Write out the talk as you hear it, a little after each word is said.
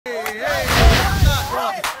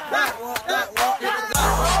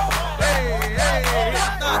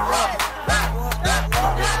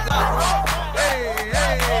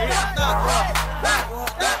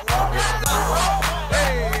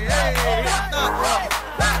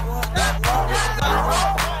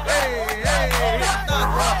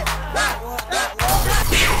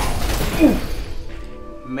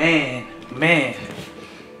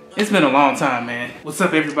been a long time, man. What's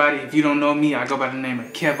up, everybody? If you don't know me, I go by the name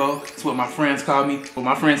of Kevo. That's what my friends call me. Well,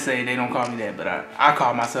 my friends say they don't call me that, but I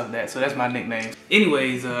call myself that, so that's my nickname.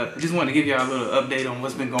 Anyways, I just wanted to give y'all a little update on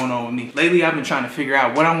what's been going on with me. Lately, I've been trying to figure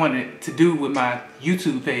out what I wanted to do with my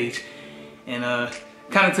YouTube page, and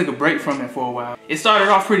kind of took a break from it for a while. It started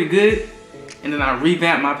off pretty good, and then I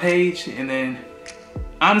revamped my page, and then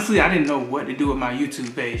honestly, I didn't know what to do with my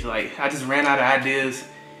YouTube page. Like, I just ran out of ideas.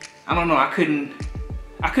 I don't know, I couldn't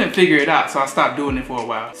figure it out, so I stopped doing it for a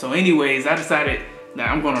while. So anyways, I decided that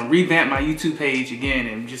I'm gonna revamp my YouTube page again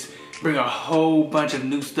and just bring a whole bunch of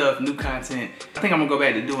new stuff, new content. I think I'm gonna go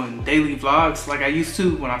back to doing daily vlogs like I used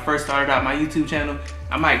to when I first started out my YouTube channel.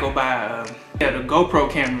 I might go buy the GoPro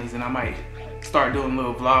cameras, and I might start doing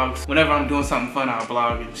little vlogs. Whenever I'm doing something fun, I'll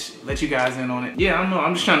blog and just let you guys in on it. Yeah, I don't know,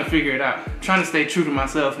 I'm just trying to figure it out. I'm trying to stay true to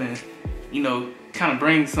myself and, you know, kind of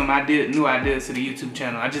bring some new ideas to the YouTube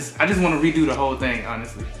channel. I just want to redo the whole thing,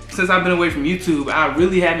 honestly. Since I've been away from YouTube, I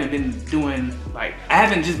really haven't been doing, like, I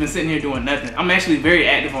haven't just been sitting here doing nothing. I'm actually very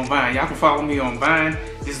active on Vine. Y'all can follow me on Vine.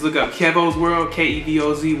 Just look up KEVOzWorld,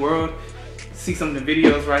 KEVOzWorld. See some of the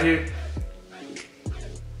videos right here.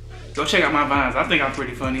 Go check out my Vines. I think I'm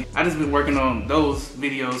pretty funny. I just been working on those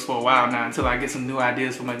videos for a while now until I get some new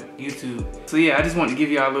ideas for my YouTube. So yeah, I just want to give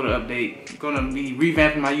y'all a little update. I'm gonna be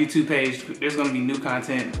revamping my YouTube page. There's gonna be new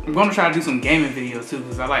content. I'm gonna try to do some gaming videos too,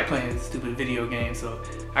 because I like playing stupid video games. So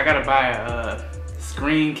I gotta buy a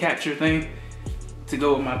screen capture thing to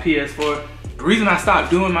go with my PS4. The reason I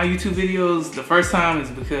stopped doing my YouTube videos the first time is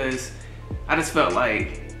because I just felt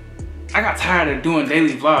like I got tired of doing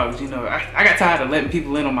daily vlogs, you know. I got tired of letting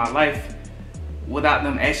people in on my life without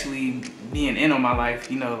them actually being in on my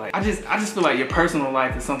life, you know. Like, I just feel like your personal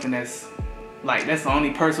life is something that's the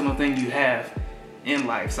only personal thing you have in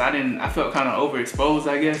life. So I felt kind of overexposed,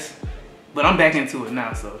 I guess. But I'm back into it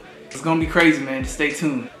now, so it's gonna be crazy, man. Just stay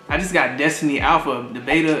tuned. I just got Destiny Alpha, the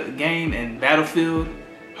beta game, and Battlefield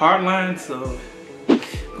Hardline, so go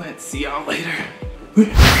ahead and see y'all later.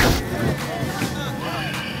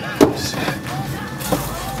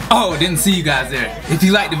 Oh, didn't see you guys there. If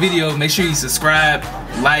you liked the video, make sure you subscribe,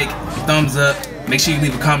 like, thumbs up. Make sure you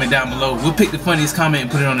leave a comment down below. We'll pick the funniest comment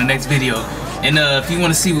and put it on the next video. And if you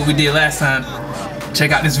want to see what we did last time,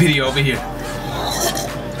 check out this video over here.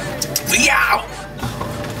 Yeah.